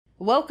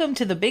Welcome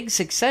to the Big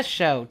Success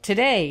Show.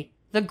 Today,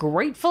 the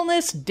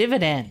Gratefulness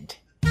Dividend.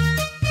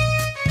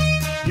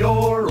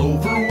 You're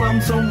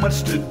overwhelmed, so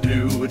much to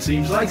do. It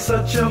seems like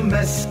such a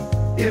mess.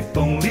 If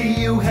only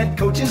you had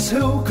coaches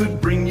who could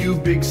bring you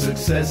big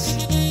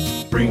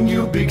success. Bring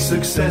you big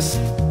success.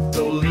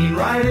 So lean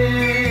right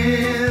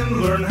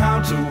in, learn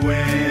how to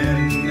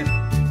win.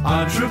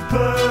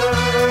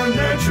 Entrepreneur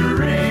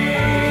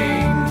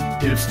nurturing.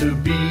 Tips to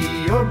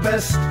be your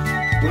best.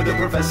 With a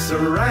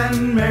professor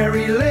and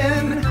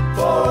Mary-Lynn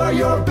for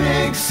your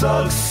big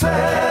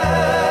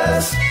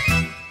success.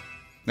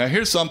 Now,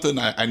 here's something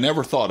I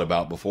never thought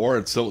about before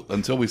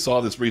until we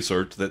saw this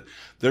research, that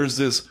there's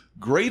this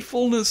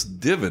gratefulness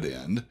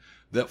dividend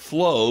that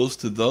flows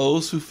to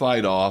those who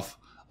fight off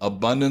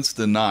abundance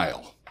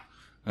denial.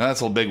 Now,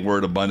 that's a big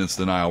word, abundance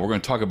denial. We're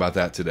going to talk about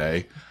that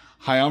today.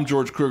 Hi, I'm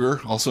George Kruger,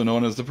 also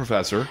known as the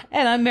Professor.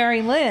 And I'm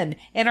Mary-Lynn.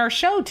 And our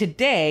show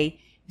today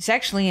is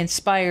actually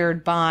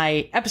inspired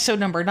by episode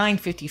number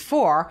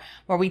 954,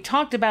 where we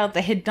talked about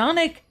the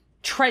hedonic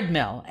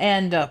treadmill.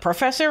 And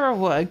Professor,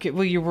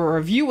 will you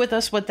review with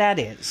us what that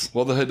is?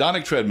 Well, the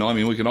hedonic treadmill, I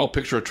mean, we can all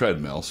picture a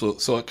treadmill.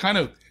 So it kind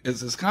of is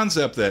this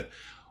concept that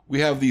we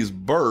have these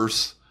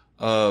bursts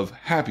of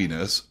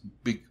happiness,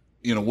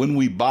 when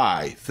we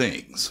buy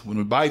things. When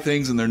we buy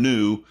things and they're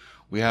new,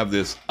 we have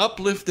this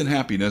uplift in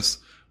happiness,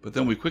 but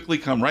then we quickly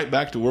come right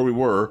back to where we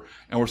were,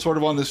 and we're sort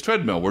of on this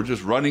treadmill. We're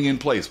just running in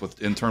place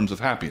in terms of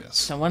happiness.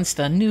 So once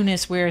the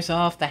newness wears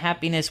off, the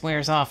happiness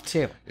wears off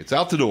too. It's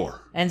out the door.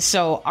 And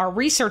so our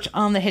research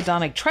on the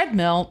hedonic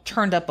treadmill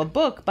turned up a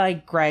book by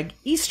Greg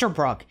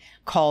Easterbrook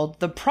called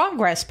The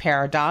Progress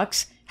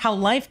Paradox: How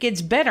Life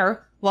Gets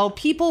Better While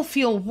People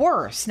Feel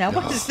Worse. Now,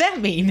 what does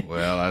that mean?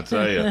 Well, I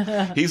tell you,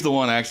 he's the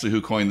one actually who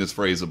coined this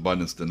phrase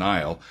abundance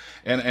denial.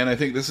 And I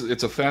think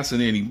it's a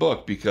fascinating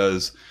book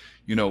because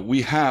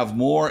we have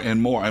more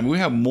and more. I mean, we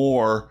have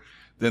more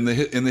than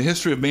in the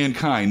history of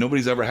mankind.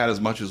 Nobody's ever had as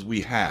much as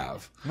we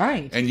have.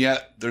 Right. And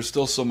yet there's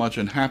still so much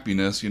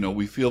unhappiness.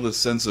 We feel this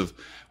sense of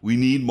we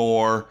need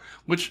more,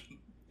 which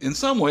in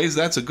some ways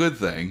that's a good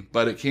thing,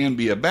 but it can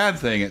be a bad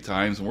thing at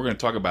times. And we're going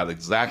to talk about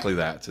exactly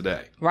that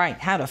today. Right.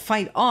 How to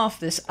fight off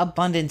this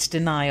abundance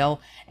denial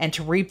and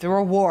to reap the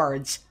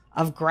rewards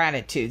of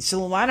gratitude.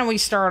 So why don't we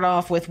start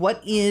off with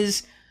what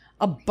is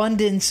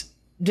abundance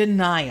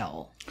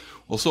denial?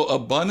 Well, so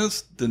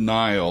abundance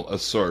denial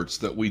asserts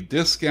that we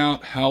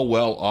discount how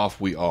well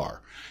off we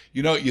are.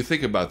 You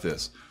think about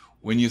this.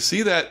 When you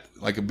see that,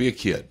 be a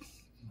kid,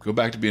 go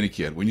back to being a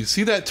kid. When you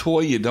see that toy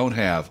you don't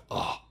have,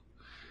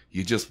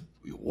 you just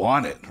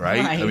want it,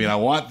 right? I mean, I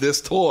want this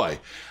toy.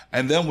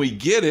 And then we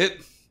get it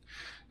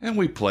and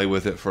we play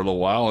with it for a little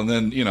while. And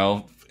then,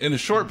 in a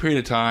short period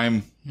of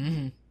time,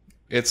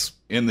 it's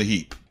in the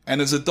heap.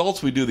 And as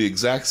adults, we do the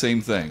exact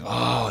same thing.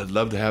 Oh, I'd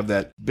love to have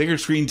that bigger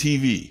screen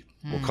TV,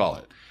 we'll call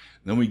it.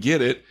 Then we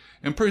get it,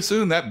 and pretty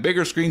soon that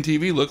bigger screen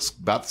TV looks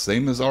about the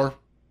same as our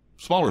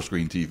smaller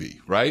screen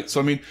TV, right? So,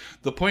 I mean,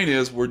 the point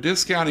is we're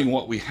discounting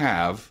what we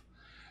have,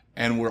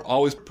 and we're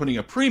always putting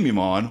a premium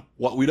on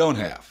what we don't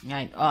have.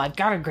 Right. Oh, I've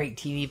got a great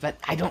TV, but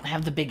I don't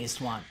have the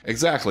biggest one.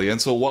 Exactly.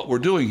 And so what we're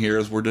doing here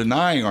is we're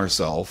denying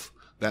ourselves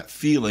that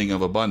feeling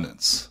of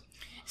abundance.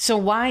 So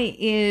why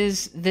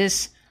is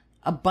this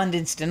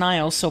abundance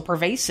denial so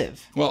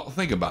pervasive? Well,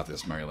 think about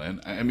this, Mary-Lynn.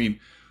 I mean,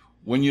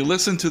 when you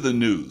listen to the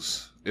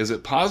news, is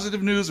it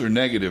positive news or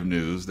negative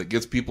news that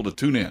gets people to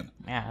tune in?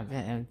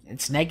 Yeah,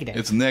 it's negative.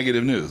 It's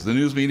negative news. The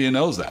news media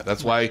knows that.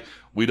 That's why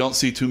we don't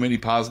see too many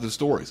positive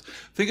stories.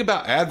 Think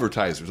about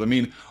advertisers. I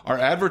mean, are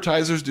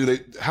advertisers,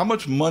 how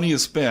much money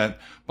is spent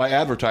by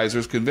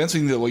advertisers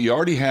convincing that what you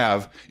already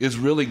have is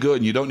really good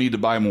and you don't need to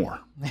buy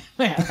more?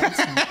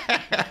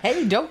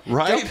 Hey, don't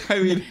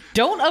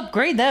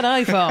upgrade that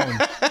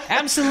iPhone.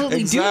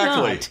 Absolutely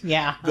exactly. Do not.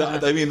 Yeah.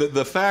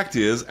 The fact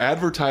is,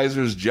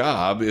 advertisers'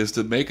 job is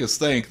to make us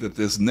think that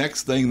this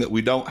next thing that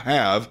we don't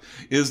have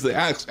is the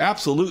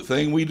absolute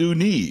thing we do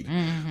need.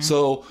 Mm-hmm.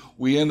 So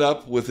we end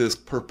up with this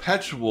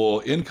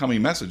perpetual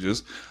incoming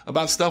messages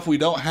about stuff we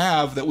don't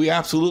have that we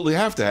absolutely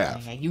have to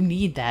have. Yeah, you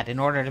need that in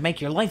order to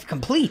make your life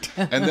complete.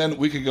 And then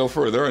we could go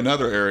further.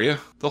 Another area,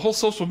 the whole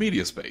social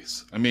media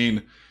space. I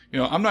mean,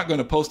 I'm not going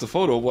to post a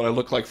photo of what I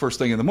look like first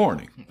thing in the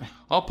morning.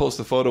 I'll post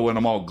a photo when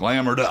I'm all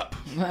glamored up,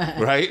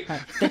 right?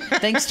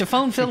 Thanks to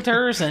phone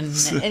filters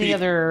and any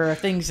other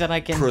things that I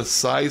can...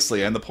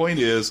 Precisely. And the point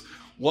is,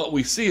 what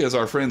we see is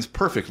our friend's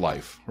perfect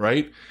life,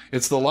 right?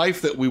 It's the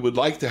life that we would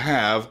like to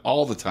have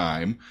all the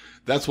time.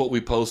 That's what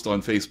we post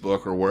on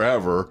Facebook or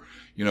wherever.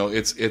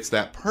 It's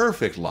that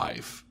perfect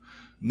life,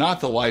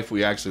 not the life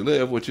we actually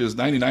live, which is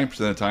 99% of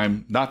the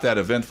time not that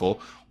eventful.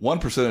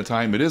 1% of the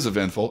time it is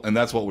eventful, and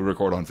that's what we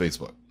record on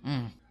Facebook.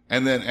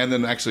 And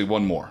then actually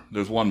one more.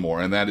 There's one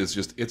more, and that is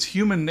just it's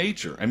human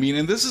nature. I mean,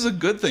 and this is a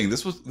good thing.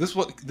 This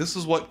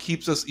is what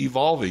keeps us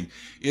evolving.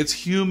 It's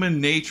human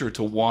nature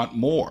to want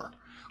more.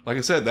 Like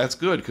I said, that's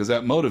good because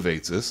that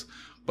motivates us,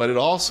 but it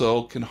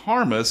also can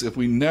harm us if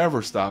we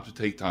never stop to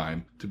take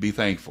time to be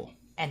thankful.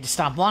 And to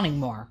stop wanting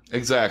more.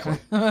 Exactly.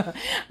 All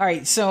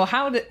right. So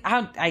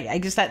I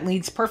guess that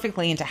leads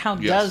perfectly into how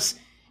does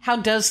how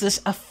does this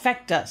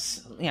affect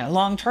us,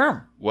 long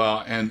term?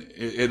 Well, and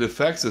it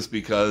affects us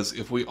because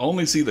if we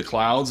only see the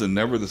clouds and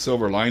never the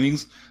silver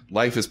linings,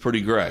 life is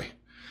pretty gray.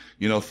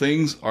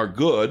 Things are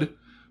good,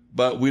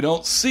 but we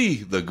don't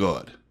see the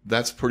good.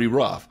 That's pretty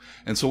rough.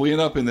 And so we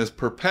end up in this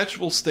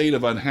perpetual state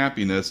of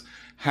unhappiness.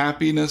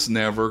 Happiness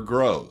never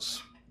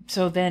grows.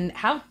 So then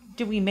how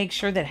do we make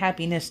sure that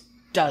happiness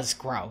does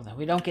grow, that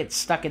we don't get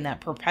stuck in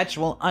that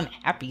perpetual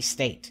unhappy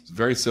state? It's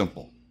very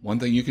simple. One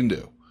thing you can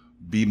do,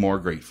 be more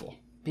grateful.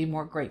 Be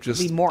more grateful.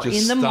 Be more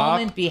in the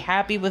moment. Be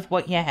happy with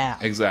what you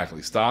have.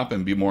 Exactly. Stop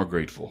and be more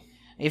grateful.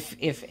 If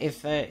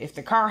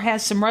the car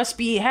has some rust,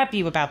 be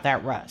happy about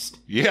that rust.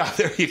 Yeah,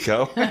 there you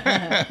go.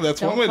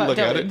 That's one way to look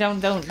at it.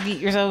 Don't beat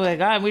yourself like,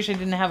 I wish I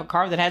didn't have a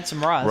car that had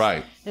some rust.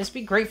 Right. Just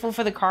be grateful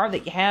for the car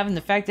that you have and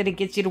the fact that it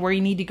gets you to where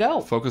you need to go.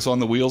 Focus on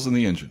the wheels and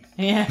the engine.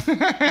 Yeah.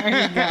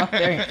 There you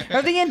go.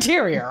 Or the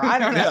interior. I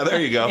don't know. Yeah,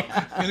 there you go.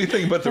 Yeah.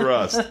 Anything but the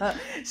rust.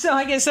 So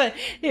I guess,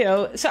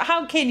 so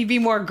how can you be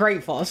more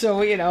grateful?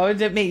 So,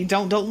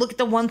 don't look at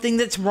the one thing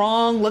that's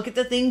wrong. Look at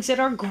the things that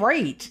are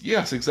great.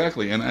 Yes,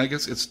 exactly. And I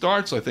guess it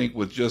starts, I think,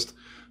 with just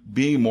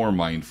being more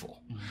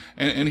mindful. Mm-hmm.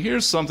 And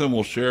here's something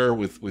we'll share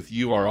with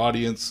you, our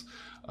audience,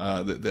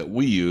 that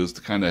we use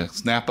to kind of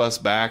snap us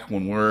back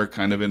when we're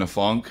kind of in a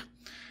funk.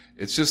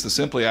 It's just to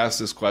simply ask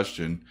this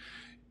question.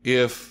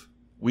 If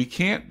we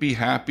can't be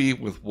happy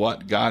with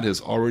what God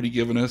has already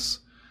given us,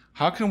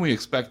 how can we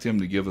expect him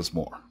to give us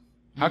more?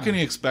 How can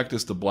he expect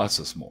us to bless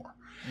us more?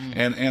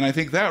 And I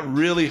think that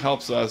really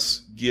helps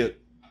us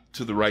get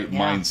to the right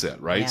mindset,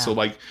 right? Yeah.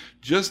 So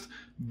just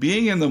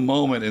being in the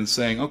moment and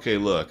saying, okay,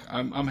 look,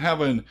 I'm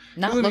having...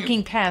 Not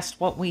looking past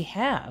what we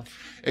have.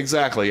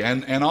 Exactly.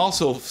 And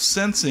also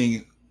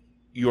sensing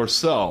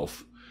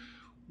yourself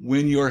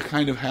when you're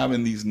kind of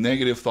having these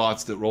negative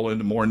thoughts that roll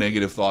into more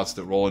negative thoughts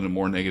that roll into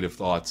more negative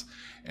thoughts,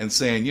 and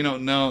saying,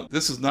 no,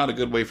 this is not a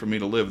good way for me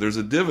to live. There's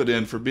a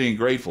dividend for being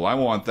grateful. I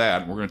want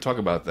that. We're going to talk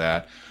about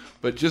that.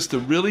 But just to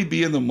really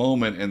be in the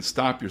moment and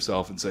stop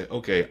yourself and say,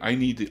 okay, I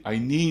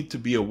need to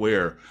be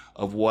aware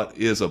of what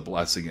is a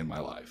blessing in my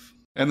life.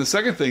 And the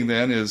second thing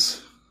then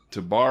is,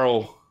 to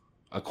borrow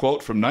a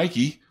quote from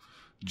Nike,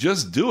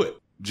 just do it.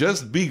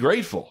 Just be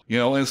grateful,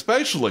 and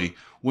especially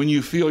when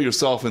you feel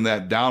yourself in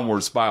that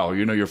downward spiral.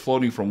 You're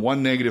floating from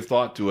one negative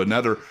thought to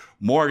another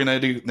more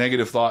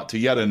negative thought to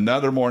yet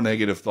another more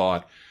negative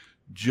thought.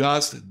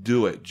 Just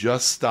do it.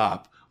 Just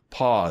stop,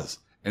 pause,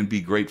 and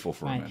be grateful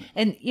for a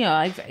minute.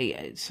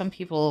 And, some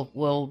people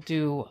will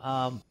do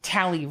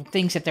tally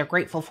things that they're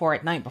grateful for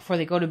at night before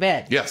they go to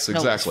bed. Yes,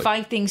 exactly.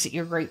 5 things that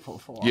you're grateful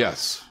for.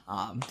 Yes.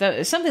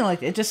 Something like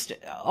that. Just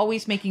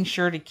always making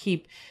sure to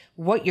keep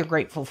what you're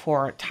grateful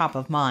for top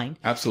of mind.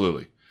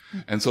 Absolutely.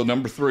 And so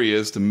number 3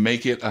 is to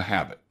make it a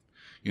habit.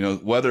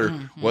 Whether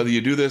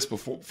you do this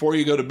before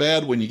you go to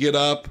bed, when you get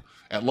up,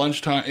 at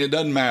lunchtime, it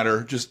doesn't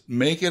matter. Just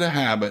make it a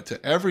habit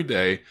to every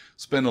day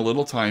spend a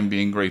little time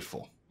being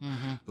grateful.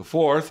 Mm-hmm. The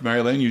 4th,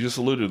 Mary-Lynn, you just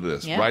alluded to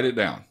this. Yeah. Write it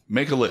down.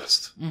 Make a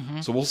list.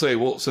 Mm-hmm. So we'll say,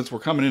 since we're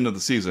coming into the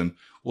season,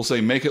 we'll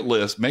say make a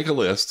list.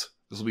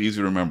 This will be easy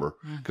to remember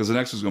because the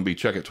next is going to be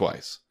check it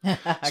twice.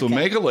 Okay. So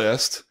make a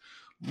list.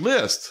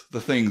 List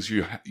the things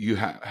you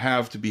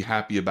have to be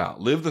happy about.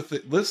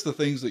 List the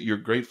things that you're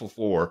grateful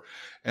for.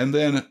 And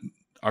then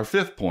our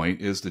 5th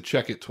point is to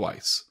check it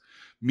twice,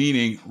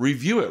 meaning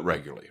review it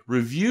regularly.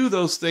 Review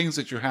those things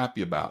that you're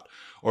happy about,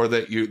 or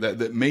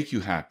that make you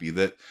happy,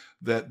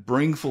 that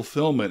bring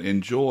fulfillment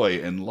and joy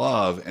and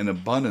love and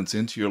abundance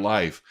into your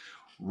life.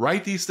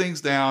 Write these things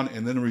down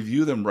and then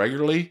review them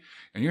regularly.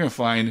 And you're going to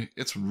find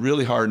it's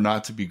really hard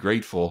not to be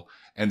grateful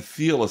and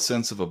feel a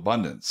sense of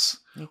abundance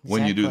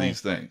when you do these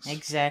things.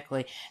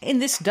 Exactly.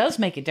 And this does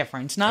make a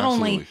difference. Not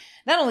only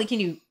can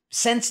you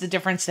sense the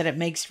difference that it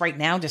makes right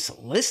now, just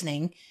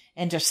listening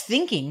and just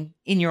thinking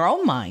in your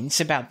own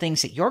minds about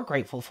things that you're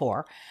grateful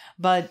for,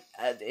 but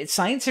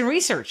science and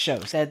research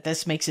shows that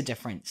this makes a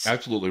difference.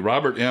 Absolutely.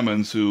 Robert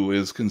Emmons, who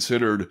is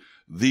considered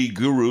the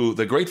guru,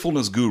 the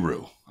gratefulness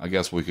guru, I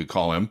guess we could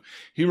call him,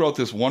 he wrote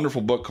this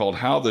wonderful book called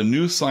How the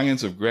New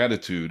Science of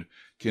Gratitude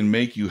Can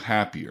Make You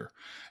Happier.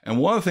 And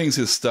one of the things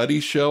his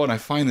studies show, and I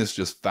find this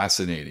just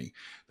fascinating,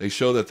 they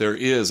show that there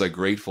is a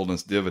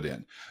gratefulness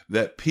dividend,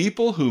 that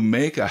people who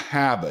make a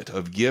habit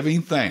of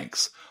giving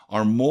thanks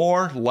are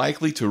more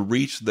likely to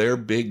reach their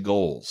big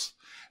goals.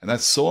 And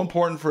that's so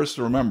important for us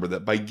to remember,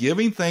 that by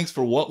giving thanks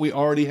for what we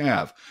already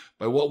have,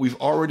 by what we've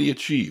already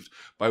achieved,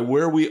 by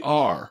where we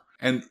are,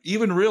 and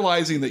even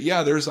realizing that,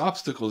 there's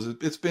obstacles.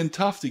 It's been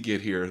tough to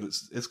get here.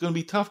 It's going to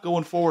be tough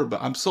going forward,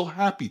 but I'm so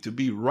happy to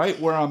be right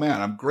where I'm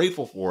at. I'm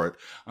grateful for it.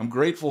 I'm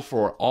grateful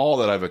for all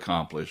that I've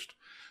accomplished.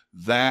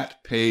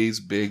 That pays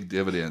big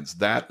dividends.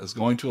 That is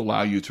going to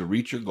allow you to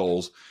reach your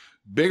goals,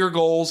 bigger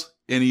goals,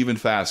 and even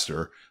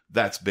faster.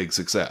 That's big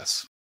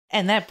success.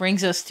 And that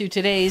brings us to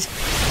today's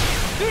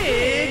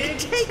big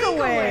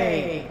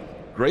takeaway.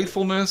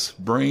 Gratefulness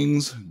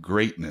brings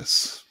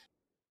greatness.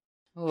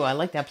 Oh, I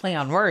like that play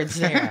on words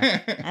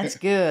there. That's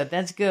good.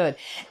 That's good.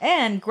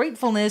 And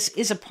gratefulness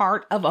is a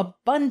part of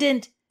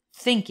abundant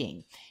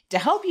thinking. To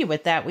help you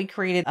with that, we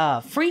created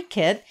a free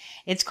kit.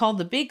 It's called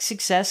the Big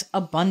Success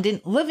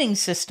Abundant Living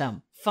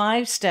System,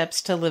 5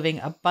 Steps to Living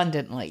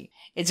Abundantly.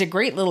 It's a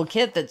great little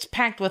kit that's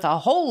packed with a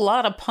whole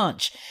lot of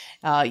punch.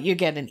 You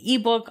get an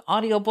ebook,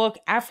 audiobook,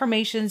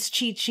 affirmations,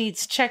 cheat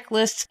sheets,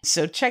 checklists.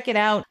 So check it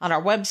out on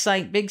our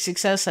website, Big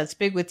Success, that's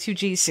big with 2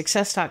 G's,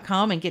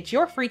 success.com, and get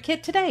your free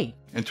kit today.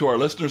 And to our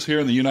listeners here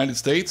in the United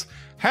States,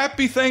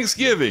 happy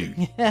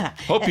Thanksgiving.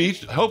 Hope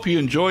you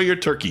enjoy your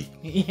turkey.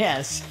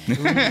 Yes,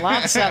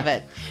 lots of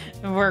it.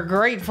 We're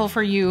grateful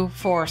for you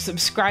for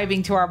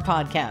subscribing to our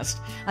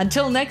podcast.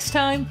 Until next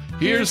time,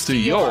 here's to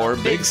your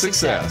big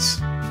success.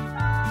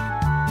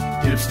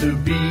 Tips to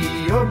be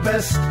your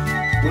best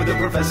with the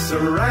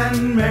Professor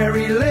and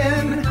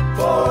Mary-Lynn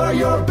for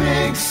your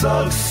big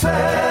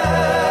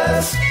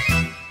success.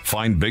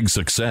 Find Big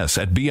Success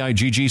at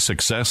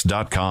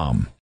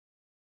biggsuccess.com.